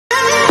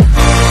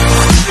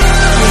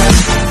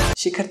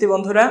শিক্ষার্থী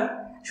বন্ধুরা,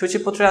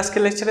 সূচিপত্রের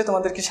আজকের লেকচারে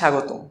তোমাদেরকে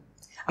স্বাগত।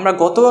 আমরা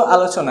গত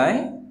আলোচনায়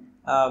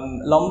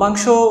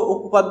লম্বাংশ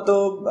উপপাদ্য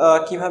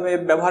কিভাবে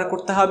ব্যবহার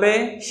করতে হবে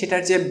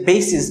সেটার যে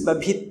বেসিস বা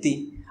ভিত্তি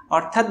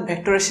অর্থাৎ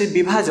ভেক্টর রাশির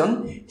বিভাজন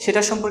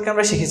সেটা সম্পর্কে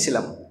আমরা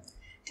শিখেছিলাম।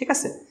 ঠিক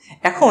আছে,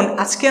 এখন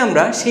আজকে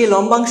আমরা সেই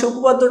লম্বাংশ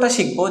উপপাদ্যটা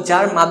শিখব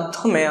যার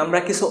মাধ্যমে আমরা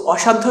কিছু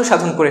অসাধ্য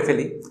সাধন করে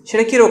ফেলি।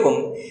 সেটা কীরকম?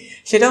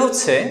 সেটা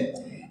হচ্ছে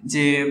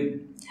যে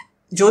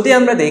যদি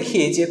আমরা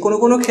দেখি যে কোনো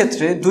কোনো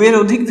ক্ষেত্রে দুইয়ের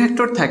অধিক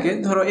ভেক্টর থাকে,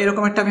 ধরো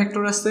এরকম একটা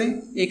ভেক্টর আছে,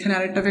 এখানে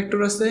আরেকটা ভেক্টর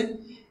আছে,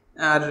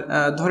 আর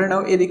ধরে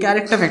নাও এদিকে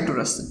আরেকটা ভেক্টর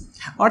আছে,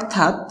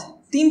 অর্থাৎ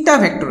তিনটা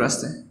ভেক্টর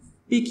আছে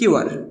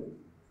PQR,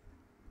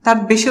 তার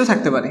বেশিও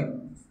থাকতে পারে।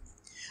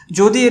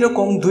 যদি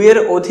এরকম দুইয়ের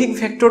অধিক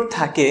ভেক্টর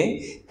থাকে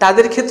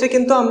তাদের ক্ষেত্রে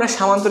কিন্তু আমরা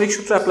সামান্তরিক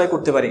সূত্র অ্যাপ্লাই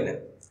করতে পারি না।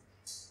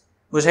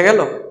 বোঝা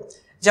গেল?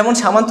 যেমন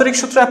সামান্তরিক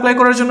সূত্র অ্যাপ্লাই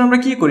করার জন্য আমরা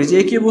কি করি, যে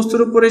একই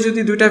বস্তুর উপরে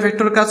যদি দুইটা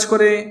ভেক্টর কাজ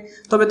করে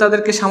তবে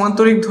তাদেরকে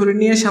সামান্তরিক ধরে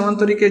নিয়ে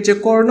সামান্তরিকের যে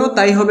কর্ণ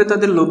তাই হবে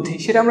তাদের লব্ধি,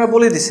 সেটা আমরা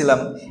বলে দিছিলাম।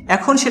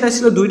 এখন সেটা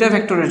ছিল দুইটা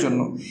ভেক্টরের জন্য।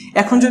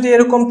 এখন যদি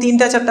এরকম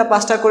তিনটা চারটা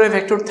পাঁচটা করে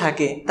ভেক্টর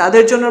থাকে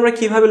তাদের জন্য আমরা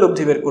কিভাবে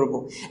লব্ধি বের করব?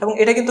 এবং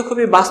এটা কিন্তু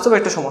খুবই বাস্তব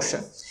একটা সমস্যা।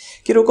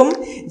 কীরকম?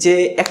 যে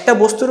একটা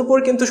বস্তুর উপর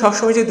কিন্তু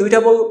সবসময় যে দুইটা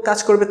বল কাজ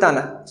করবে তা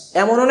না।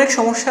 এমন অনেক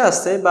সমস্যা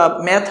আছে বা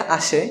ম্যাথ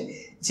আসে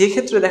যে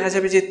ক্ষেত্রে দেখা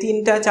যাবে যে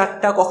তিনটা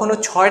চারটা কখনো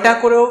ছয়টা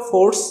করেও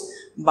ফোর্স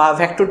বা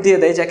ভেক্টর দিয়ে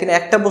দেয় যা কিনা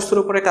একটা বস্তুর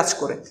উপরে কাজ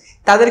করে।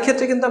 তাদের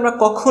ক্ষেত্রে কিন্তু আমরা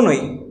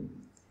কখনোই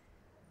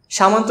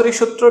সামান্তরিক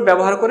সূত্র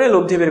ব্যবহার করে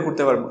লব্ধি বের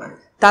করতে পারবো না।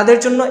 তাদের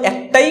জন্য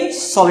একটাই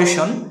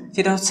সলিউশন,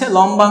 যেটা হচ্ছে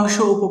লম্বাংশ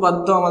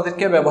উপপাদ্য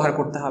আমাদেরকে ব্যবহার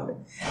করতে হবে।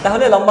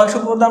 তাহলে লম্বাংশ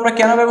উপপাদ্য আমরা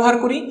কেন ব্যবহার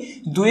করি?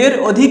 দুইয়ের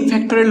অধিক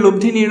ভেক্টরের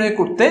লব্ধি নির্ণয়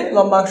করতে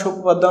লম্বাংশ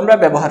উপপাদ্য আমরা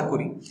ব্যবহার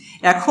করি।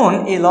 এখন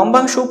এই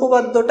লম্বাংশ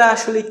উপপাদ্যটা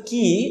আসলে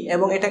কি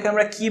এবং এটাকে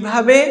আমরা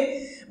কিভাবে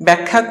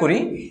ব্যাখ্যা করি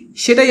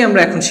সেটাই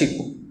আমরা এখন শিখব।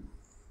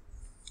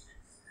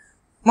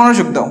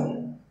 মনোযোগ দাও।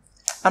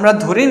 আমরা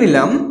ধরে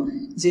নিলাম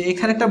যে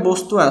এখানে একটা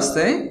বস্তু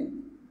আছে,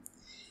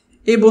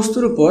 এই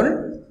বস্তুর উপর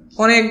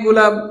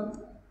অনেকগুলা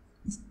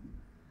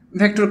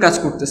ভেক্টর কাজ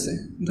করতেছে।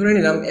 ধরে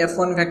নিলাম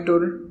F1 vector,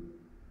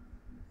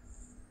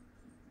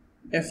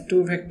 F2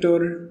 vector,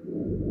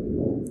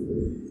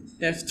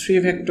 F3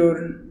 vector,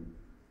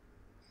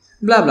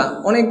 ব্লা ব্লা,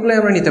 অনেকগুলো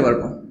আমরা নিতে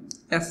পারবো,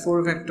 F4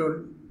 ভেক্টর।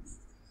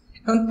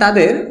 এখন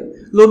তাদের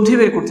লব্ধি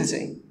বের করতে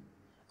চাই,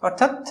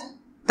 অর্থাৎ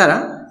তারা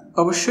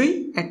অবশ্যই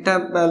একটা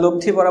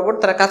লব্ধি বরাবর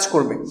তারা কাজ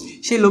করবে।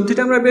 সেই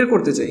লব্ধিটা আমরা বের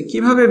করতে চাই।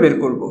 কিভাবে বের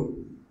করব?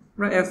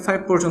 আমরা F5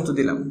 পর্যন্ত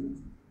দিলাম।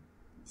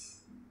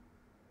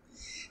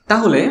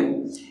 তাহলে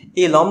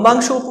এই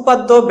লম্বাংশ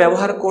উপপাদ্য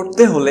ব্যবহার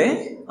করতে হলে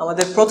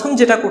আমাদের প্রথম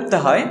যেটা করতে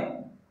হয়,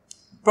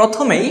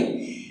 প্রথমেই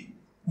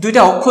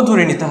দুইটা অক্ষ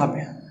ধরে নিতে হবে।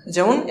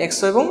 যেমন x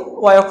এবং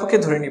y অক্ষকে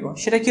ধরে নিব।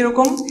 সেটা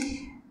কীরকম?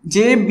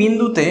 যে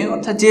বিন্দুতে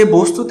অর্থাৎ যে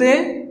বস্তুতে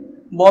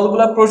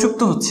বলগুলা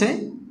প্রযুক্ত হচ্ছে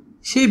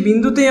সেই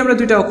বিন্দুতেই আমরা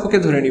দুইটা অক্ষকে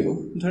ধরে নিব।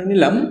 ধরে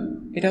নিলাম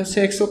এটা হচ্ছে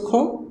x অক্ষ,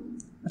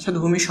 অর্থাৎ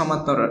ভূমি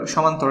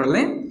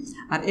সমান্তরালে,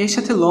 আর এর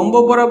সাথে লম্ব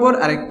বরাবর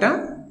আরেকটা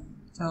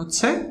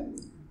হচ্ছে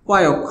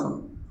y অক্ষ।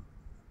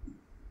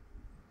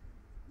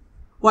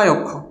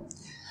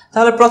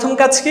 তাহলে প্রথম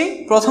কাজ কি?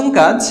 প্রথম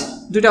কাজ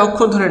দুইটা অক্ষ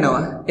ধরে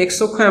নেওয়া, x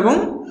অক্ষ এবং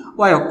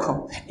y অক্ষ।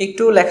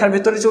 একটু লেখার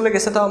ভিতরে চলে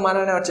গেছে, তাও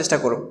মানা নেওয়ার চেষ্টা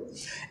করো।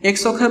 x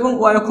অক্ষ এবং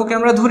y অক্ষকে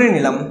আমরা ধরে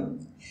নিলাম।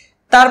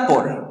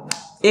 তারপর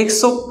x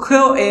অক্ষ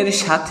এর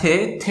সাথে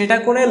থিটা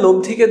কোণে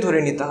লব্ধিকে ধরে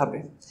নিতে হবে।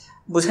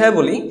 বুঝায়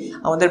বলি,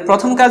 আমাদের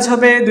প্রথম কাজ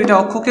হবে দুইটা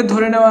অক্ষকে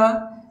ধরে নেওয়া।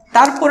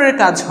 তারপরের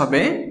কাজ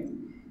হবে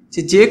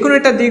যে কোনো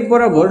একটা দিক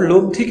বরাবর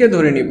লব্ধিকে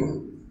ধরে নিব।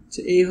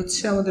 এই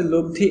হচ্ছে আমাদের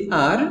লব্ধি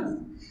আর,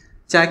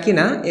 যা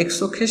কিনা x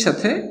অক্ষের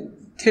সাথে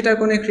থিটা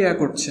কোণে ক্রিয়া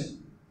করছে।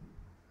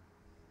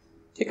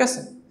 ঠিক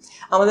আছে,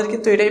 আমাদের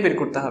কিন্তু এটাই বের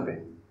করতে হবে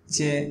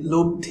যে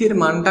লব্ধির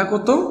মানটা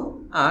কত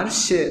আর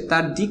সে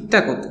তার দিকটা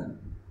কত,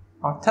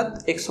 অর্থাৎ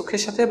x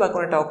অক্ষের সাথে বা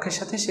কোনো একটা অক্ষের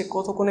সাথে সে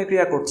কত কোণে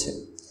ক্রিয়া করছে।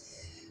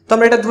 তো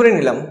আমরা এটা ধরে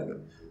নিলাম।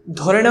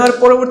 ধরে নেওয়ার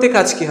পরবর্তী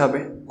কাজ কি হবে?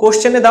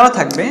 কোশ্চেনে দেওয়া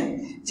থাকবে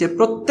যে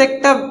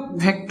প্রত্যেকটা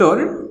ভেক্টর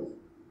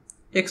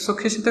x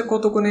অক্ষের সাথে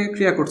কত কোণে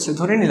ক্রিয়া করছে।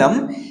 ধরে নিলাম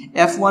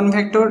F1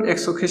 ভেক্টর x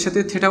অক্ষের সাথে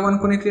θ1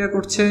 কোণে ক্রিয়া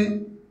করছে,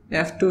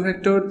 F2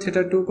 ভেক্টর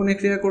θ2 কোণে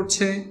ক্রিয়া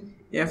করছে,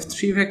 F3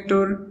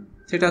 ভেক্টর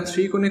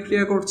θ3 কোণে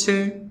ক্রিয়া করছে,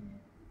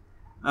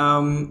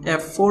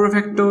 F4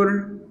 ভেক্টর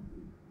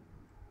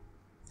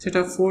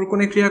θ4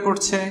 কোণে ক্রিয়া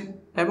করছে,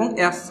 এবং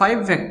F5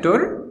 ভেক্টর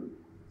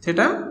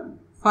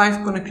θ5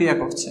 কোণে ক্রিয়া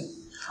করছে।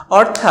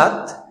 অর্থাৎ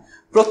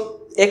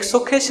x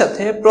অক্ষের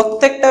সাথে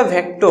প্রত্যেকটা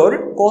ভেক্টর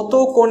কত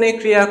কোণে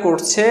ক্রিয়া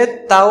করছে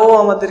তাও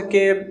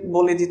আমাদেরকে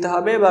বলে দিতে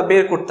হবে বা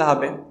বের করতে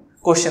হবে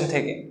কোশ্চেন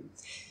থেকে।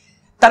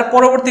 তার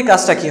পরবর্তী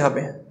কাজটা কি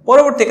হবে?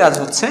 পরবর্তী কাজ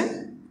হচ্ছে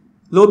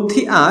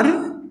লব্ধি আর,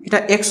 এটা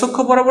x অক্ষ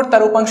বরাবর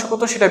তার উপাংশ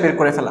কত সেটা বের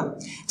করে ফেলা।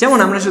 যেমন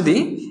আমরা যদি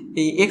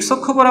এই x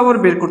অক্ষ বরাবর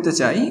বের করতে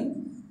চাই,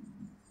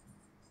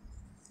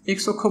 x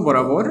অক্ষ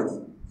বরাবর,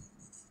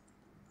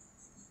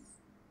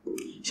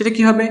 সেটা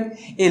কি হবে?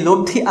 এই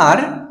লব্ধি আর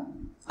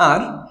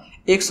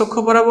x অক্ষ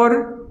বরাবর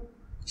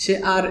সে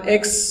আর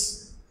x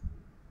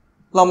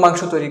লম্বাংশ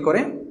তৈরি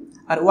করে,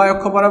 আর ওয়াই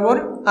অক্ষ বরাবর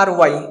আর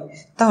ওয়াই।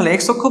 তাহলে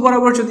এক্স অক্ষ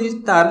বরাবর যদি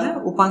তার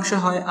উপাংশ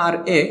হয় আর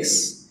এক্স,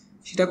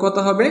 সেটা কত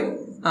হবে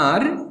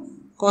আর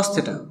কস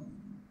থিটা।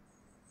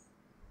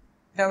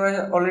 এটা আমরা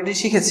অলরেডি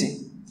শিখেছি।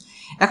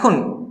 এখন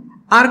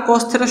আর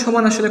কস থিটা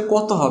সমান আসলে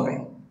কত হবে?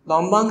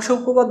 লম্বাংশ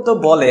উপপাদ্য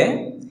বলে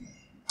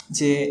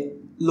যে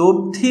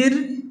লব্ধির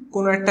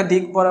কোনো একটা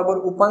দিক বরাবর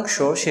উপাংশ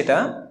সেটা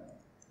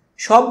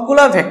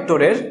সবগুলা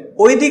ভেক্টরের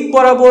ওই দিক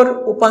বরাবর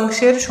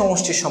উপাংশের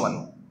সমষ্টির সমান।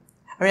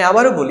 আমি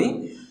আবারও বলি,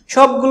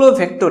 সবগুলো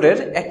ভেক্টরের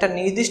একটা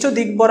নির্দিষ্ট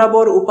দিক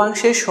বরাবর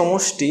উপাংশের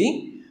সমষ্টি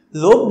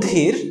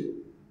লব্ধির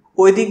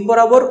ওই দিক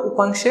বরাবর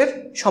উপাংশের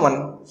সমান।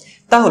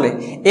 তাহলে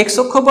এক্স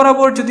অক্ষ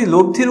বরাবর যদি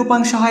লব্ধির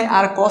উপাংশ হয়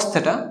আর কস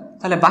থিটা,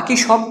 তাহলে বাকি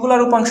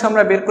সবগুলোর উপাংশ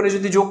আমরা বের করে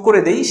যদি যোগ করে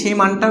দেই, সেই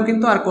মানটাও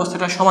কিন্তু আর কস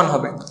থিটার সমান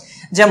হবে।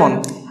 যেমন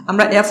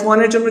আমরা F1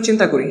 এর জন্য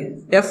চিন্তা করি,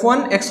 F1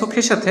 এক্স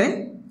অক্ষের সাথে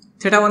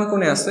θ1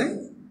 কোণে আছে,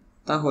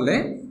 তাহলে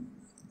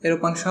এর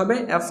উপাংশ হবে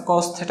f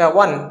cos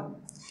θ1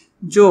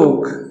 যোগ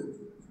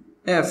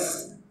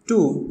f2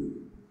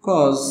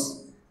 cos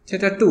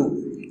θ2।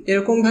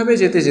 এরকমভাবে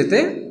যেতে যেতে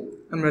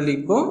আমরা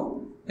লিখব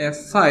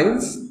f5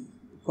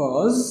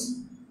 cos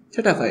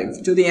θ5।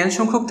 যদি n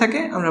সংখ্যক থাকে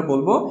আমরা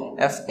বলবো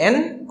fn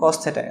cos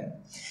θn।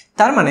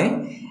 তার মানে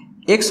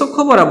x অক্ষ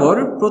বরাবর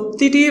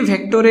প্রতিটি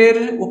ভেক্টরের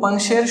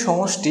উপাংশের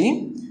সমষ্টি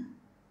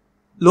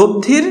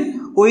লব্ধির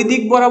ওই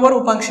দিক বরাবর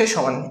উপাংশের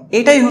সমান।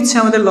 এটাই হচ্ছে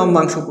আমাদের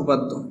লম্বাংশ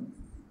উপপাদ্য।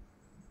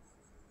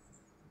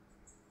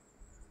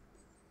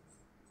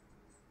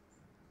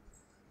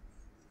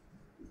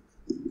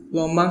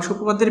 লম্বাংশ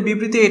উপপাদ্যের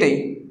বিবৃতি এটাই।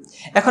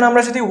 এখন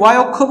আমরা যদি y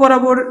অক্ষ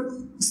বরাবর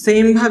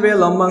সেম ভাবে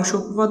লম্বাংশ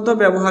উপপাদ্য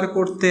ব্যবহার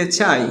করতে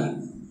চাই,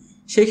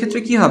 সেই ক্ষেত্রে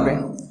কি হবে?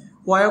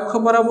 y অক্ষ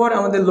বরাবর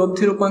আমাদের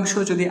লব্ধির উপাংশ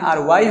যদি আর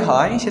y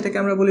হয়, সেটাকে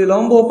আমরা বলি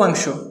লম্ব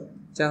উপাংশ,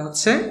 যা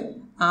হচ্ছে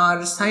আর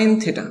sin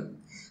থিটা।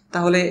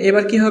 তাহলে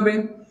এবার কি হবে?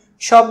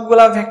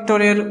 সবগুলা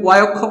ভেক্টরের y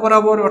অক্ষ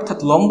বরাবর অর্থাৎ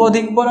লম্ব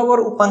দিক বরাবর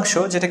উপাংশ,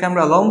 যেটাকে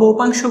আমরা লম্ব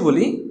উপাংশ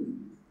বলি,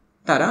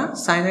 তারা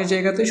সাইনের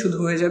জায়গাতে শুধু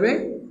হয়ে যাবে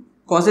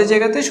কজের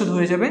জায়গাতে শুধু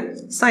হয়ে যাবে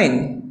sign.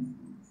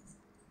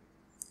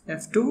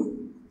 f2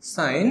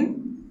 sin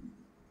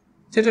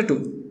θ2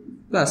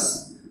 plus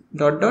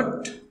dot dot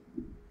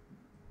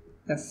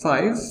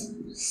f5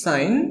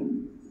 sin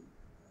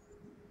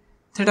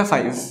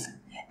θ5।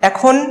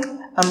 এখন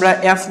আমরা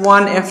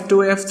f1 f2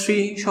 f3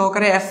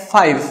 সহকারে f5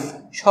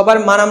 সবার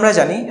মান আমরা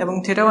জানি, এবং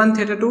θ1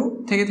 θ2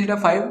 থেকে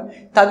θ5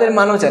 তাদের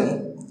মানও জানি।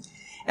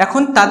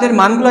 এখন তাদের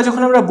মানগুলো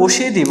যখন আমরা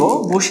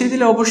বসিয়ে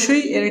দিলে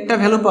অবশ্যই এর একটা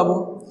ভ্যালু পাবো।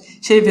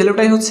 সেই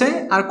ভ্যালুটাই হচ্ছে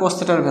আর cos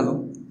θ এর ভ্যালু।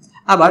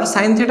 আবার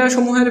sin θ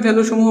সমূহের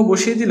ভ্যালু সমূহ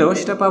বসিয়ে দিলেও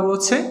সেটা পাবো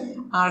হচ্ছে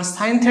আর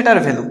sin θ এর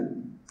ভ্যালু।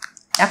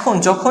 এখন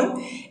যখন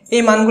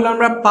এই মানগুলো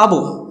আমরা পাবো,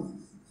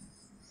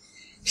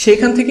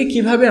 সেইখান থেকে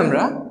কিভাবে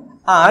আমরা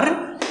আর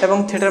এবং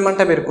থিটার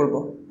মানটা বের করব?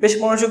 বেশ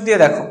মনোযোগ দিয়ে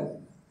দেখো।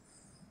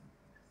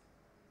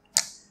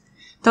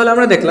 তাহলে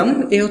আমরা দেখলাম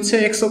এ হচ্ছে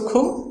x অক্ষ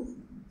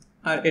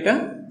আর এটা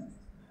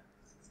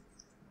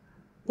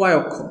y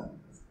অক্ষ।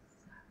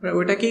 আমরা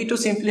ওইটাকে একটু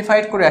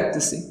সিম্পলিফাইড করে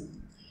রাখতেছি।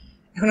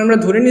 এখন আমরা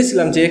ধরে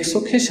নিয়েছিলাম যে x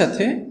অক্ষের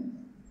সাথে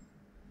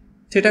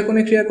থিটা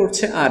কোণে ক্রিয়া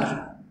করছে আর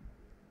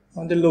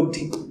আমাদের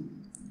লব্ধি।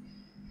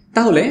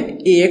 তাহলে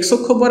এই x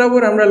অক্ষ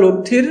বরাবর আমরা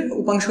লব্ধির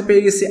উপাংশ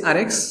পেয়ে গেছি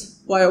rx,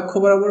 y অক্ষ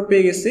বরাবর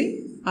পেয়ে গেছি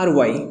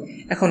ry।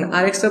 এখন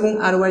rx এবং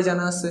ry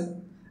জানা আছে,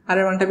 আর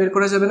এর মানটা বের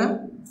করা যাবে না?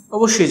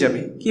 অবশ্যই যাবে।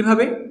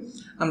 কিভাবে?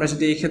 আমরা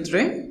যদি এই ক্ষেত্রে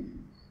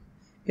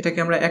এটাকে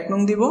আমরা 1 নং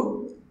দিব,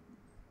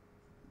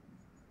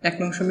 1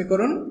 নং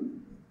সমীকরণ,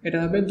 এটা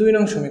হবে 2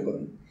 নং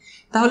সমীকরণ।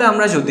 তাহলে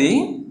আমরা যদি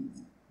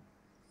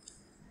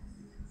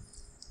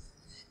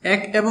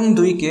 1 এবং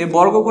 2 কে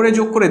বর্গ করে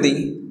যোগ করে দিই,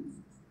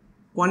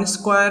 1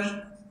 স্কয়ার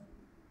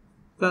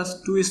প্লাস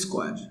 2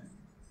 স্কয়ার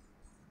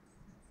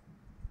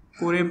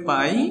করে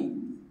পাই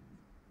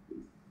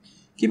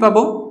কি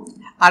পাবো?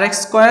 rx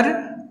square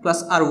plus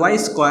ry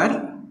square,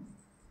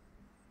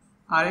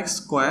 rx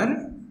square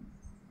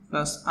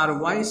plus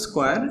ry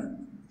square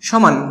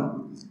সমান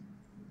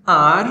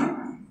আর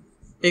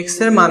x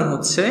এর মান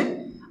হচ্ছে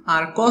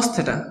আর cos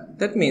theta,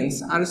 that means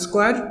R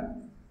square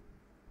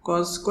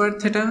cos square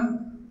theta,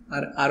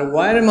 R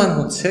y এর মান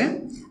হচ্ছে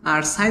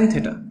আর sin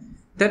theta,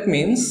 that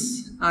means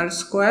R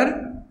square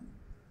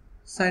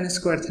sin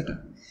square theta.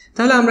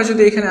 তাহলে আমরা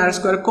যদি এখানে আর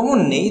স্কয়ার কমন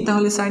নেই,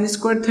 তাহলে sin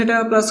square theta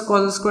plus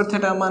cos square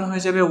theta মান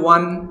হয়ে যাবে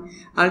 1।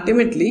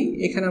 আলটিমেটলি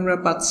এখানে আমরা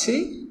পাচ্ছি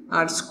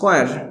আর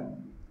স্কয়ার,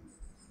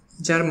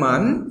 যার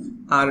মান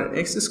আর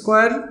এক্স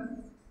স্কয়ার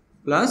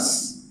প্লাস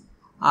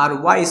আর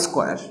ওয়াই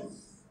স্কয়ার।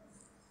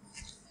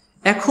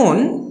 এখন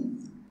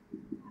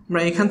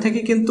আমরা এখান থেকে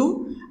কিন্তু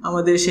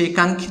আমাদের সেই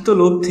কাঙ্ক্ষিত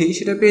লব্ধি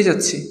সেটা পেয়ে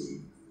যাচ্ছি,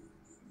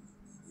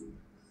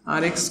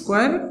 আর এক্স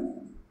স্কয়ার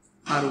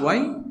আর ওয়াই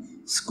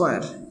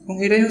স্কয়ার, এবং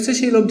এটাই হচ্ছে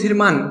সেই লব্ধির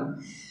মান।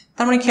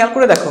 তার মানে খেয়াল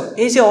করে দেখো,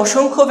 এই যে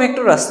অসংখ্য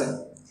ভেক্টর আছে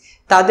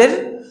তাদের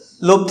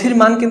লব্ধির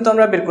মান কিন্তু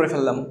আমরা বের করে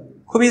ফেললাম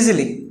খুব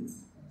ইজিলি।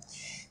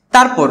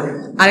 তারপর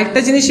আরেকটা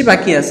জিনিসই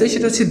বাকি আছে,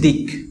 সেটা হচ্ছে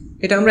দিক।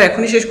 এটা আমরা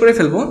এখনই শেষ করে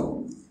ফেলবো।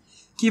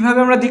 কিভাবে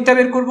আমরা দিকটা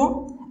বের করব?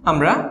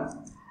 আমরা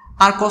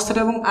আর cos θ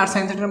এবং আর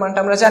sin θ এর মানটা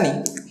আমরা জানি।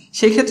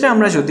 সেই ক্ষেত্রে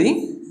আমরা যদি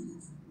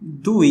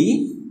 2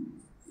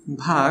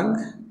 ভাগ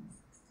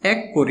 1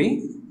 করি,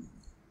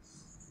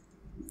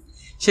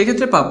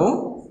 সেক্ষেত্রে পাবো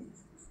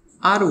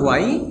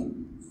ry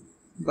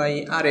বাই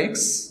rx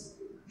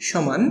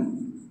সমান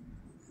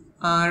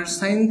r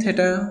sin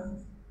theta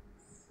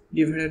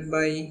divided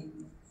by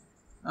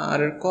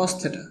r cos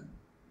theta।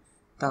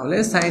 তাহলে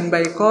sin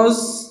বাই cos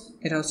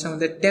এটা হচ্ছে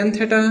আমাদের tan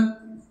theta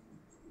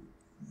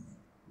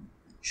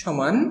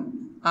সমান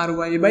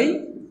ry বাই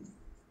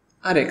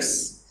rx।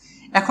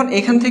 এখন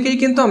এখান থেকেই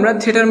কিন্তু আমরা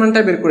থিটার মানটা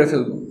বের করে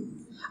ফেলবো।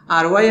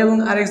 ry এবং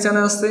rx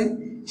জানা আছে,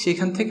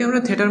 সেখান থেকে আমরা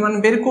থিটার মান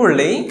বের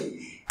করলেই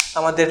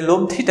আমাদের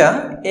লব্ধিটা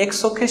x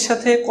অক্ষের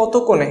সাথে কত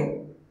কোণে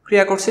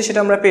ক্রিয়া করছে সেটা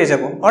আমরা পেয়ে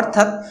যাব,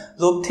 অর্থাৎ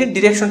লব্ধির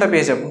ডিরেকশনটা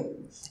পেয়ে যাব।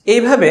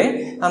 এইভাবে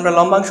আমরা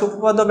লম্বাংশ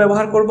উপপাদ্য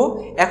ব্যবহার করব।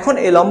 এখন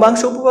এই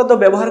লম্বাংশ উপপাদ্য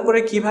ব্যবহার করে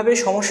কিভাবে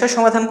সমস্যার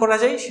সমাধান করা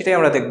যায় সেটাই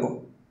আমরা দেখব।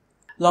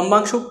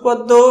 লম্বাংশ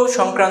উপপাদ্য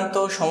সংক্রান্ত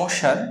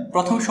সমস্যার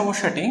প্রথম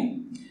সমস্যাটি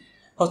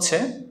হচ্ছে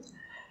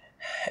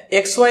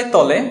xy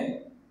তলে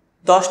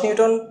 10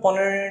 নিউটন,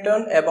 15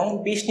 নিউটন এবং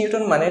 20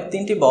 নিউটন মানের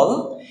 3টি বল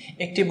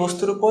একটি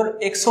বস্তুর উপর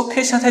x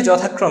অক্ষের সাথে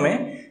যথাক্রমে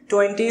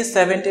 20,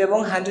 70 এবং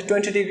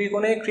 120 ডিগ্রি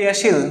কোণে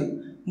ক্রিয়াশীল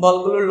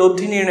বলগুলোর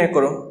লব্ধি নির্ণয়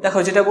করো। দেখো,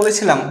 যেটা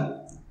বলেছিলাম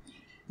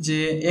যে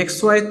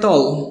xy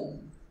তল,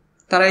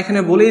 তারা এখানে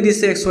বলেই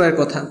দিয়েছে xy এর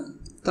কথা,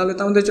 তাহলে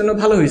তো আমাদের জন্য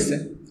ভালো হয়েছে।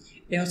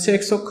 এ হচ্ছে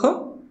x অক্ষ,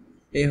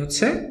 এই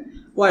হচ্ছে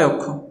y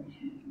অক্ষ,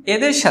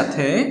 এদের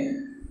সাথে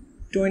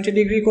 20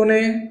 ডিগ্রি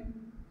কোণে,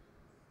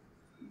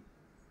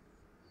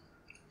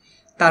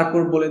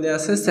 তারপর বলে দেওয়া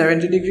আছে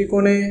 70 ডিগ্রি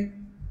কোণে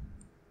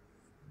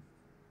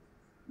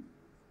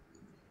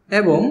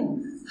এবং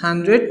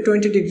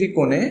 120 ডিগ্রি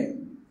কোণে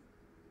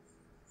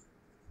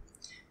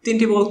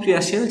 3টি বল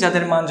ক্রিয়াশীল,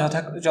 যাদের মান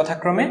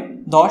যথাক্রমে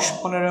 10,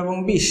 15 এবং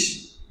 20।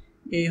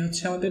 এই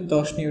হচ্ছে আমাদের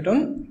 10 নিউটন,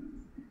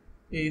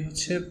 এই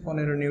হচ্ছে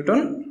 15 নিউটন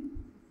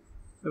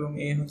এবং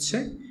এই হচ্ছে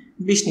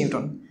 20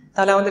 নিউটন।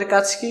 তাহলে আমাদের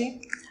কাজ কি?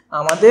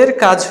 আমাদের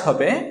কাজ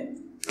হবে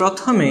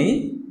প্রথমেই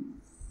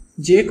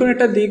যে কোনো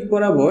একটা দিক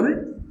বরাবর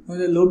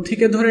আমাদের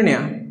লব্ধিকে ধরে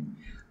নেওয়া।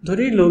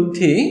 ধরি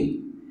লব্ধি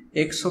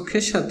x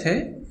অক্ষের সাথে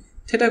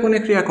থিটা কোণে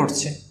ক্রিয়া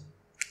করছে,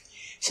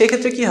 সেই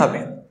ক্ষেত্রে কি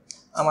হবে?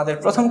 আমাদের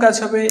প্রথম কাজ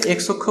হবে x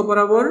অক্ষ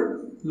বরাবর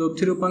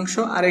লব্ধির উপাংশ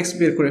rx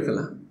বের করে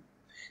ফেলা।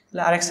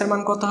 তাহলে rx এর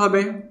মান কত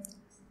হবে?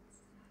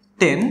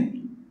 10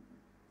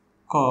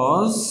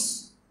 cos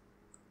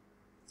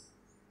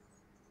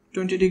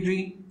 20 degree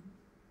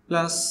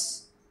plus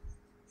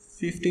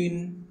 15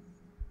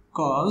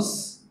 cos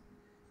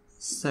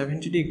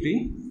 70 degree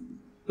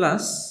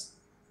plus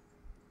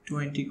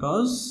 20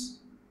 cos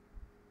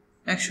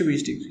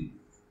 120 degree.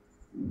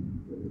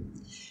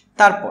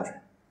 তারপর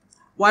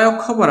y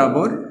অক্ষ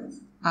বরাবর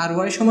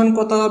ry সমান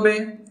কত হবে?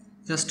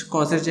 জাস্ট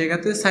cos এর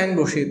জায়গাতে sin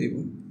বসিয়ে দিব।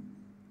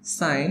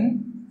 sin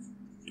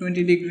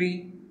 20 degree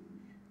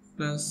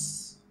plus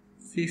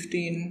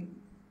 15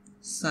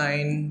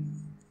 sin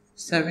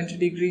 70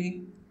 degree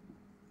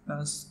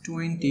plus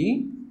 20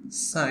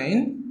 sin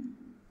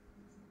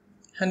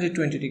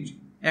 120 degree.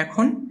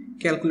 এখন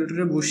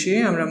ক্যালকুলেটরে বসিয়ে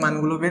আমরা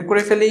মানগুলো বের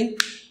করে ফেলি।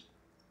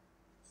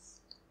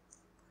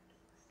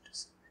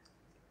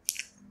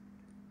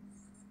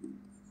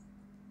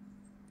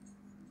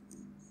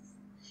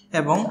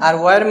 এবং আর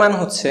y এর মান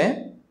হচ্ছে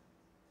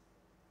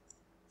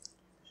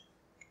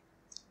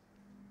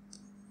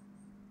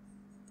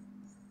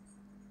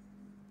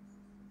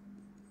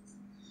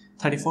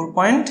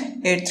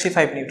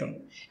 34.835 নিউটন।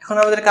 এখন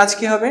আমাদের কাজ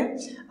কি হবে?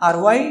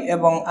 ry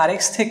এবং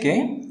rx থেকে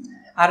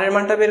r এর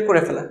মানটা বের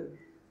করে ফেলা।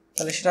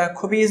 তাহলে সেটা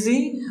খুবই ইজি,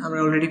 আমরা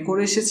অলরেডি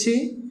করে এসেছি।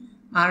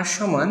 r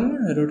সমান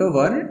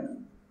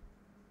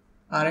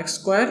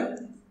 √rx²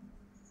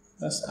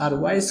 প্লাস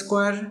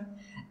ry²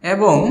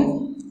 এবং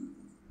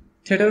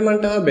থিটার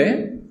মানটা হবে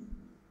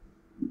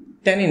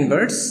tan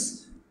inverse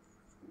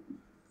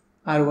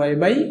ry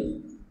by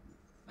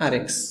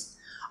rx।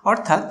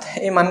 অর্থাৎ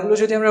এই মানগুলো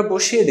যদি আমরা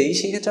বসিয়ে দিই,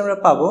 সেক্ষেত্রে আমরা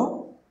পাবো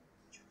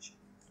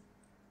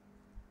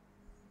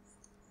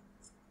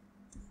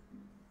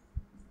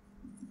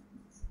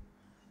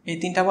এই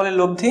তিনটা বলের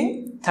লব্ধি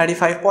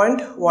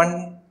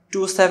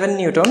 35.127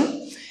 নিউটন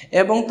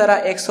এবং তারা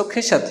x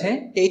অক্ষের সাথে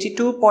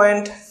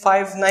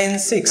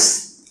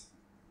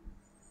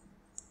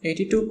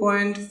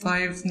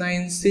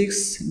 82.596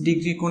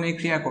 ডিগ্রি কোণে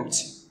ক্রিয়া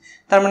করছে।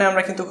 তার মানে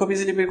আমরা কিন্তু খুব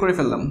ইজিলি বের করে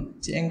ফেললাম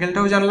যে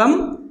অ্যাঙ্গেলটাও জানলাম,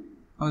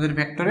 আমাদের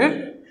ভেক্টরের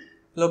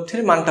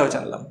লব্ধির মানটাও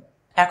জানলাম।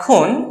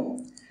 এখন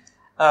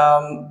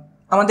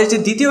আমাদের যে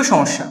দ্বিতীয়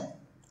সমস্যা,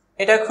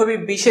 এটা খুবই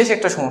বিশেষ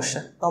একটা সমস্যা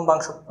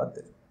লম্বাংশ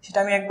উপপাদ্যের, সেটা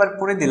আমি একবার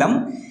পড়ে দিলাম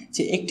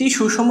যে একটি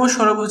সুষম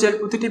ষড়ভুজের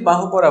প্রতিটি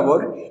বাহু বরাবর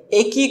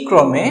একই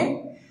ক্রমে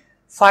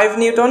 5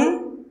 নিউটন,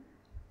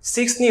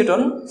 6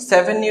 নিউটন,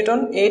 7 নিউটন,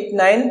 8,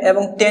 9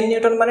 এবং 10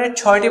 নিউটন মানে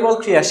 6টি বল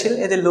ক্রিয়াশীল,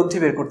 এদের লব্ধি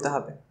বের করতে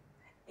হবে।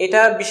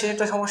 এটা বিশেষ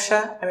একটা সমস্যা,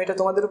 আমি এটা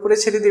তোমাদের উপরে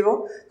ছেড়ে দিব।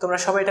 তোমরা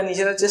সবাই এটা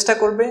নিজেরা চেষ্টা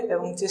করবে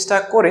এবং চেষ্টা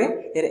করে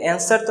এর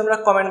অ্যান্সার তোমরা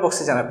কমেন্ট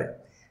বক্সে জানাবে,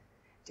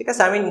 ঠিক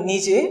আছে? আমি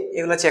নিজে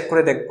এগুলো চেক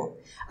করে দেখব।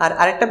 আর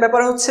আরেকটা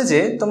ব্যাপার হচ্ছে যে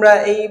তোমরা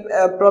এই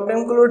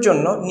প্রবলেমগুলোর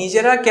জন্য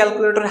নিজেরা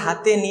ক্যালকুলেটর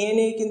হাতে নিয়ে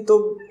নিয়ে কিন্তু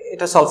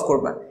এটা সলভ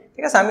করবা,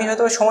 ঠিক আছে, আমি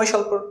হয়তো সময়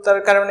স্বল্পতার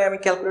কারণে আমি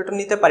ক্যালকুলেটর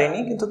নিতে পারিনি,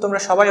 কিন্তু তোমরা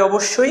সবাই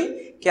অবশ্যই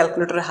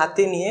ক্যালকুলেটর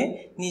হাতে নিয়ে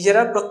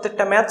নিজেরা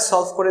প্রত্যেকটা ম্যাথ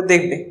সলভ করে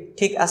দেখবে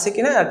ঠিক আছে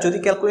কিনা। আর যদি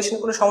ক্যালকুলেশন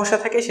কোনো সমস্যা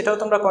থাকে সেটাও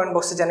তোমরা কমেন্ট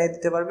বক্সে জানিয়ে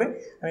দিতে পারবে,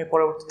 আমি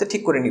পরবর্তীতে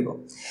ঠিক করে নিব।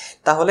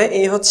 তাহলে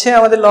এই হচ্ছে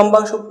আমাদের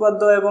লম্বাংশ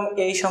উপপাদ্য এবং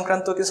এই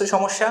সংক্রান্ত কিছু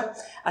সমস্যা।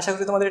 আশা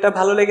করি তোমাদের এটা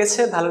ভালো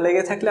লেগেছে। ভালো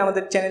লেগে থাকলে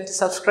আমাদের চ্যানেলটি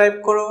সাবস্ক্রাইব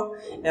করো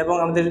এবং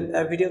আমাদের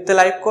ভিডিওতে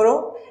লাইক করো,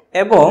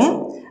 এবং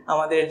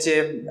আমাদের যে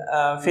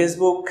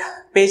ফেসবুক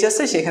পেজ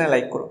আছে সেখানে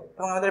লাইক করো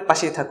এবং আমাদের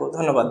পাশেই থাকো।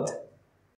 ধন্যবাদ।